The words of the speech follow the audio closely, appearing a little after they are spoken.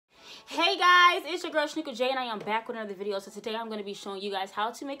Hey guys, it's your girl Shanika J and I am back with another video. So today I'm going to be showing you guys how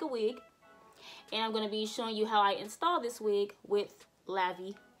to make a wig. And I'm going to be showing you how I install this wig with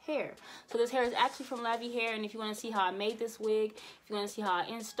Lavyhair. So this hair is actually from Lavyhair, and if you want to see how I made this wig, if you want to see how I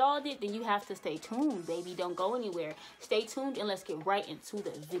installed it, then you have to stay tuned, baby. Don't go anywhere. Stay tuned and let's get right into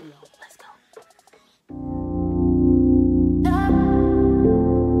the video. Let's go.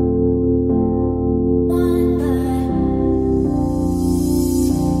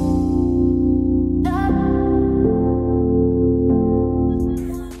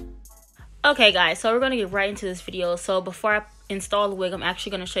 Okay guys, so we're going to get right into this video. So before I install the wig, I'm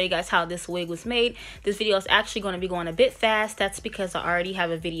actually going to show you guys how this wig was made. This video is actually going to be going a bit fast. That's because I already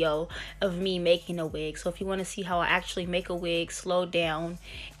have a video of me making a wig. So if you want to see how I actually make a wig, slow down,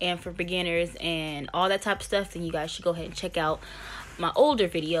 and for beginners and all that type of stuff, then you guys should go ahead and check out my older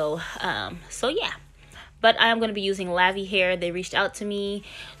video. So yeah. But I am going to be using Lavyhair. They reached out to me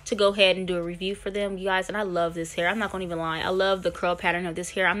to go ahead and do a review for them, you guys. And I love this hair. I'm not going to even lie. I love the curl pattern of this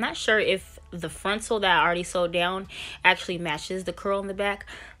hair. I'm not sure if the frontal that I already sewed down actually matches the curl in the back.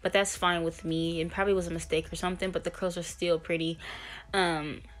 But that's fine with me. It probably was a mistake or something. But the curls are still pretty.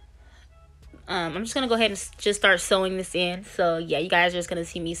 I'm just going to go ahead and just start sewing this in. So yeah, you guys are just going to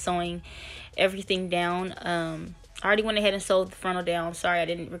see me sewing everything down. I already went ahead and sewed the frontal down. Sorry, I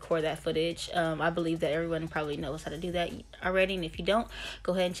didn't record that footage. I believe that everyone probably knows how to do that already. And if you don't,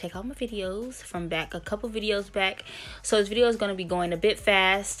 go ahead and check out my videos from a couple videos back. So this video is going to be going a bit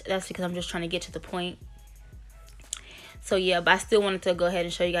fast. That's because I'm just trying to get to the point. So yeah, but I still wanted to go ahead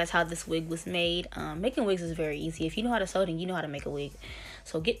and show you guys how this wig was made. Making wigs is very easy. If you know how to sew, then you know how to make a wig.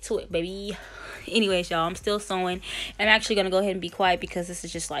 So get to it, baby. Anyways, y'all, I'm still sewing. I'm actually going to go ahead and be quiet because this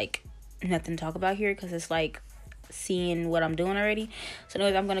is just like nothing to talk about here. Because it's like seeing what I'm doing already. So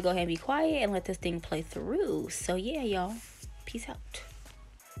anyways, I'm gonna go ahead and be quiet and let this thing play through. So yeah, y'all, peace out.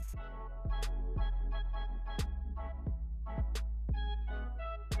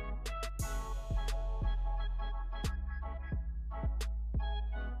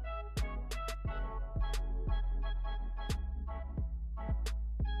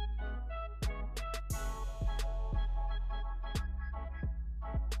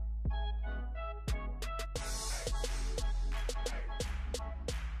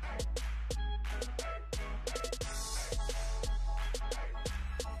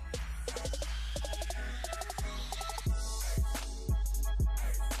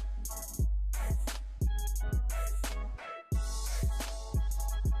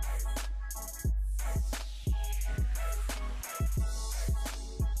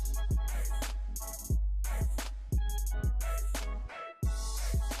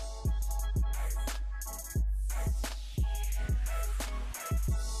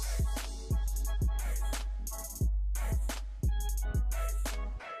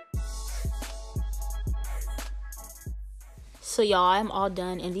 So y'all, I'm all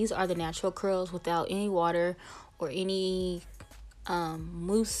done, and these are the natural curls without any water or any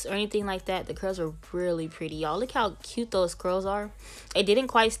mousse or anything like that. The curls are really pretty, y'all. Look how cute those curls are. It didn't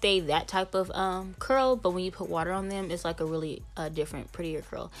quite stay that type of curl, but when you put water on them, it's like a really different, prettier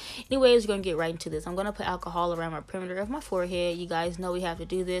curl. Anyways, we're gonna get right into this. I'm gonna put alcohol around my perimeter of my forehead. You guys know we have to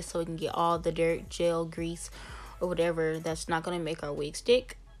do this so we can get all the dirt, gel, grease, or whatever that's not gonna make our wig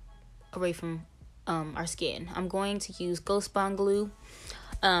stick away from our skin. I'm going to use Ghost Bond glue.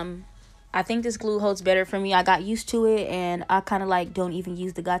 I think this glue holds better for me. I got used to it, and I kind of like don't even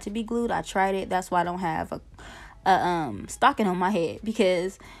use the got to be glued. I tried it. That's why I don't have a stocking on my head,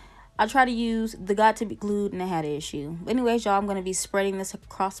 because I tried to use the got to be glued and I had an issue. Anyways, y'all, I'm going to be spreading this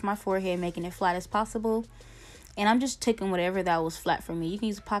across my forehead, making it flat as possible. And I'm just taking whatever that was flat for me. You can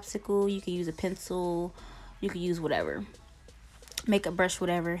use a popsicle, you can use a pencil, you can use whatever, makeup brush,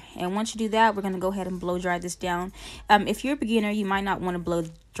 whatever. And once you do that, we're going to go ahead and blow dry this down. If you're a beginner, you might not want to blow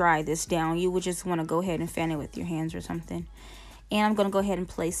dry this down. You would just want to go ahead and fan it with your hands or something. And I'm going to go ahead and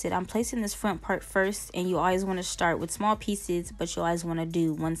place it. I'm placing this front part first, and you always want to start with small pieces, but you always want to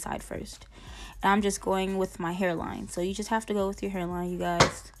do one side first. And I'm just going with my hairline, so you just have to go with your hairline, you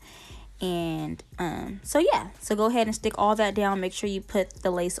guys. And so yeah, so go ahead and stick all that down. Make sure you put the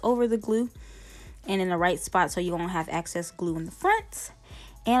lace over the glue and in the right spot so you won't have excess glue in the front.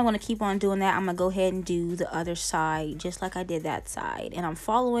 And I'm going to keep on doing that. I'm going to go ahead and do the other side just like I did that side. And I'm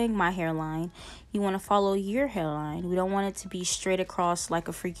following my hairline. You want to follow your hairline. We don't want it to be straight across like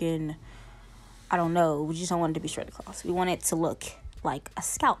a freaking, I don't know. We just don't want it to be straight across. We want it to look like a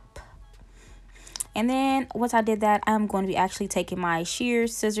scalp. And then once I did that, I'm going to be actually taking my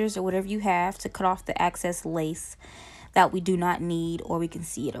shears, scissors, or whatever you have to cut off the excess lace that we do not need, or we can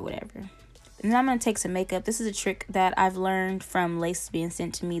see it or whatever. And then I'm going to take some makeup. This is a trick that I've learned from lace being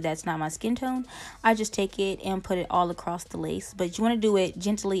sent to me that's not my skin tone. I just take it and put it all across the lace. But you want to do it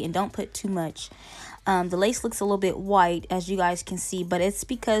gently and don't put too much. The lace looks a little bit white, as you guys can see, but it's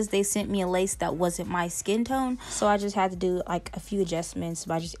because they sent me a lace that wasn't my skin tone. So I just had to do like a few adjustments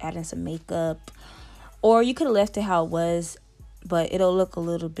by just adding some makeup. Or you could have left it how it was, but it'll look a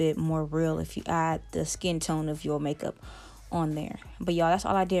little bit more real if you add the skin tone of your makeup on there. But y'all, that's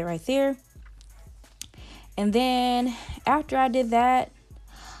all I did right there. And then after I did that,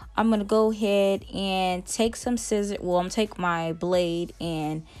 I'm going to go ahead and take some scissors. Well, I'm going to take my blade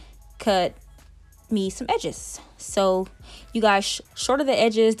and cut me some edges. So you guys, shorter the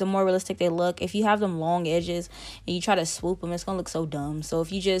edges, the more realistic they look. If you have them long edges and you try to swoop them, it's gonna look so dumb. So if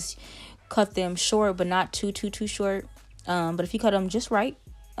you just cut them short, but not too short, but if you cut them just right,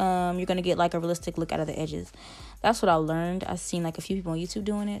 you're gonna get like a realistic look out of the edges. That's what I learned. I've seen like a few people on YouTube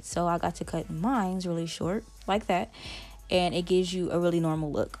doing it, so I got to cut mine's really short like that, and it gives you a really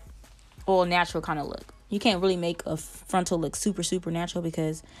normal look, or natural kind of look. You can't really make a frontal look super natural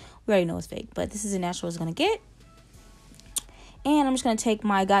because we already know it's fake. But this is as natural as it's going to get. And I'm just going to take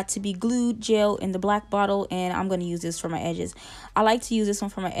my Got To Be Glued gel in the black bottle. And I'm going to use this for my edges. I like to use this one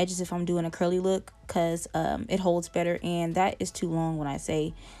for my edges if I'm doing a curly look. Because it holds better. And that is too long when I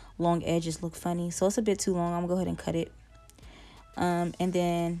say long edges look funny. So it's a bit too long. I'm going to go ahead and cut it. And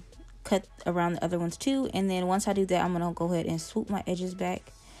then cut around the other ones too. And then once I do that, I'm going to go ahead and swoop my edges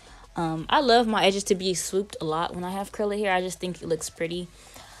back. I love my edges to be swooped a lot when I have curly hair. I just think it looks pretty.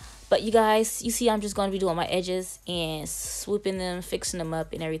 But you guys, you see I'm just going to be doing my edges and swooping them, fixing them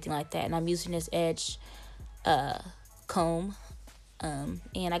up and everything like that. And I'm using this edge comb. And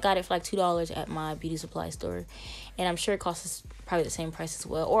I got it for like $2 at my beauty supply store. And I'm sure it costs probably the same price as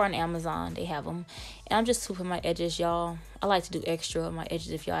well. Or on Amazon, they have them. And I'm just swooping my edges, y'all. I like to do extra on my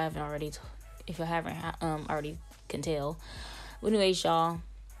edges if y'all haven't already, already can tell. But anyways, y'all.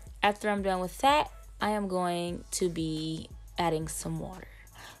 After I'm done with that, I am going to be adding some water.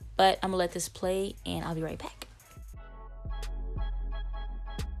 But I'm going to let this play and I'll be right back.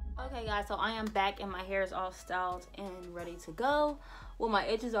 Okay guys, so I am back and my hair is all styled and ready to go. Well, my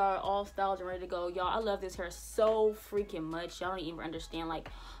edges are all styled and ready to go. Y'all, I love this hair so freaking much. Y'all don't even understand. Like,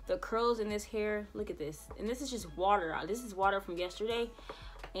 the curls in this hair, look at this. And this is just water. This is water from yesterday.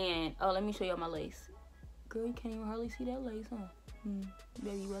 And, oh, let me show y'all my lace. Girl, you can't even hardly see that lace, huh?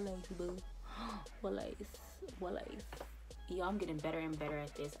 Baby, what lace, boo? What lace? What lace? Y'all, I'm getting better and better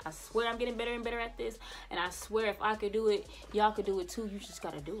at this. I swear I'm getting better and better at this. And I swear if I could do it, y'all could do it too. You just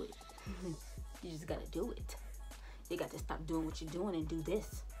gotta do it. You just gotta do it. You got to stop doing what you're doing and do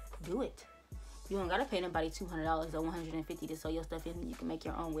this. Do it. You don't gotta pay nobody $200 or $150 to sew your stuff in. You can make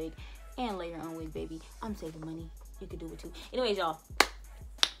your own wig and lay your own wig, baby. I'm saving money. You can do it too. Anyways, y'all.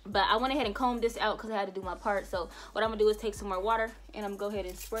 But I went ahead and combed this out because I had to do my part. So what I'm going to do is take some more water and I'm going to go ahead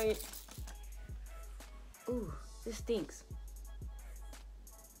and spray it. Ooh, this stinks.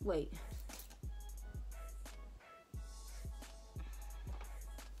 Wait.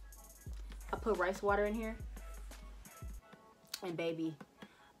 I put rice water in here. And baby,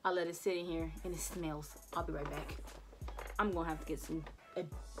 I let it sit in here and it smells. I'll be right back. I'm going to have to get a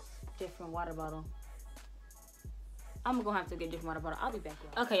different water bottle. I'm gonna have to get a different water bottle. I'll be back.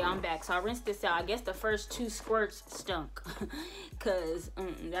 Okay, I'm back. So I rinsed this out. I guess the first 2 squirts stunk. Because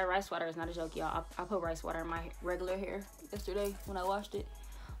that rice water is not a joke, y'all. I put rice water in my regular hair yesterday when I washed it.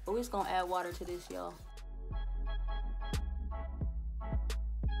 But we're just gonna add water to this, y'all.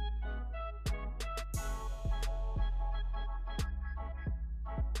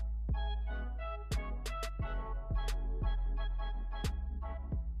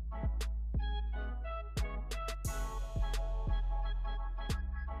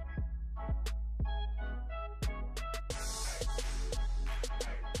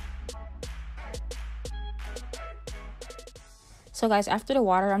 So guys, after the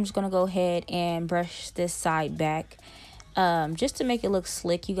water, I'm just going to go ahead and brush this side back just to make it look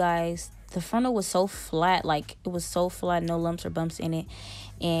slick, you guys. The frontal was so flat, like it was so flat, no lumps or bumps in it.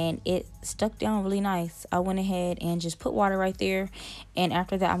 And it stuck down really nice. I went ahead and just put water right there. And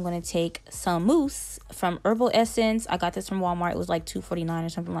after that, I'm going to take some mousse from Herbal Essence. I got this from Walmart. It was like $2.49 or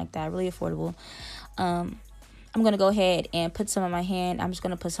something like that. Really affordable. I'm going to go ahead and put some on my hand. I'm just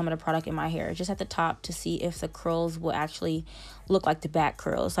going to put some of the product in my hair just at the top to see if the curls will actually look like the back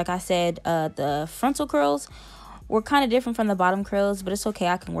curls. Like I said, the frontal curls were kind of different from the bottom curls, but it's okay.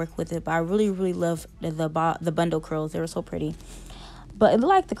 I can work with it. But I really love the bundle curls. They were so pretty. But it looked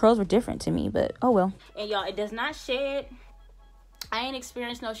like the curls were different to me, but oh well. And y'all, it does not shed. I ain't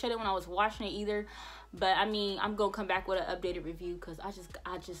experienced no shedding when I was washing it either. But I mean, I'm gonna come back with an updated review because I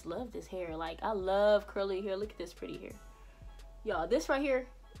just love this hair. Like, I love curly hair. Look at this pretty hair, y'all. This right here,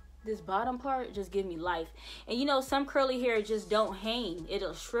 this bottom part just give me life. And you know, some curly hair just don't hang,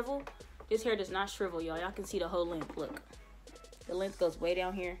 it'll shrivel. This hair does not shrivel, y'all. Y'all can see the whole length. Look, the length goes way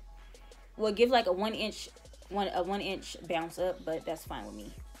down here. Well, give like a 1 inch bounce up, but that's fine with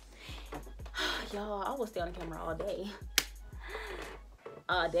me. Y'all, I will stay on the camera all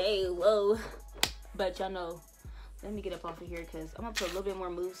day, whoa. But y'all know, let me get up off of here because I'm gonna put a little bit more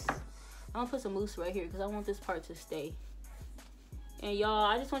mousse. I'm gonna put some mousse right here because I want this part to stay. And y'all,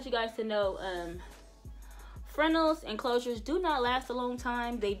 I just want you guys to know, frontals and closures do not last a long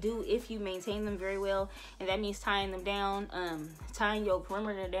time. They do if you maintain them very well, and that means tying them down, tying your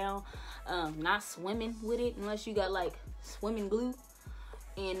perimeter down, not swimming with it unless you got like swimming glue,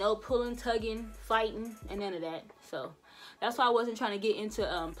 and no pulling, tugging, fighting, and none of that. So that's why I wasn't trying to get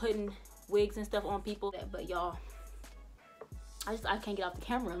into putting wigs and stuff on people. But y'all, I can't get off the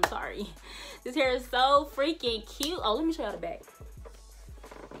camera, I'm sorry. This hair is so freaking cute. Oh, let me show y'all the back,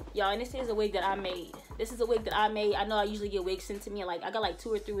 y'all. And this is a wig that I made. This is a wig that I made. I know I usually get wigs sent to me, like I got like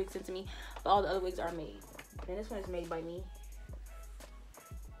 2 or 3 wigs sent to me, but all the other wigs are made. And this one is made by me.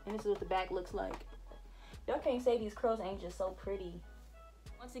 And this is what the back looks like. Y'all can't say these curls ain't just so pretty.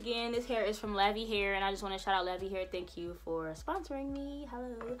 Once again, this hair is from Lavyhair, and I just want to shout out Lavyhair. Thank you for sponsoring me.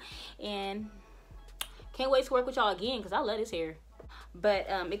 Hello. And can't wait to work with y'all again because I love this hair. But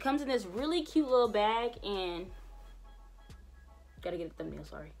it comes in this really cute little bag, and gotta get a thumbnail,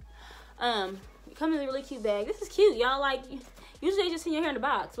 sorry. It comes in a really cute bag. This is cute, y'all. Like, usually they just send your hair in the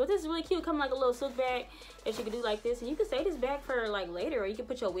box, but this is really cute. It comes like a little silk bag that you can do like this, and you can save this bag for like later, or you can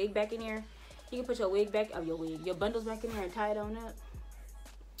put your wig back in here. You can put your wig back, your bundles back in there and tie it on up.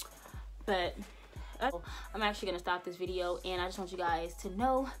 But I'm actually gonna stop this video, and I just want you guys to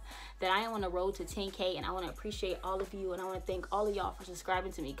know that I am on the road to 10K, and I want to appreciate all of you, and I want to thank all of y'all for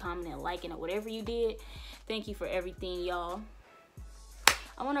subscribing to me, commenting, liking, or whatever you did. Thank you for everything, y'all.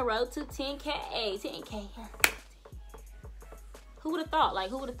 I'm on the road to 10K. 10K. Who would have thought?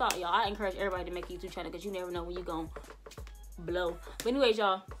 Like, who would have thought, y'all? I encourage everybody to make a YouTube channel because you never know when you gonna blow. But anyways,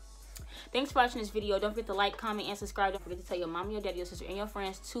 y'all, thanks for watching this video. Don't forget to like, comment, and subscribe. Don't forget to tell your mom, your daddy, your sister, and your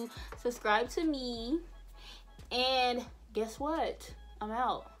friends to subscribe to me. And guess what? I'm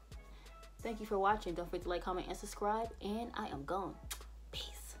out. Thank you for watching. Don't forget to like, comment, and subscribe. And I am gone.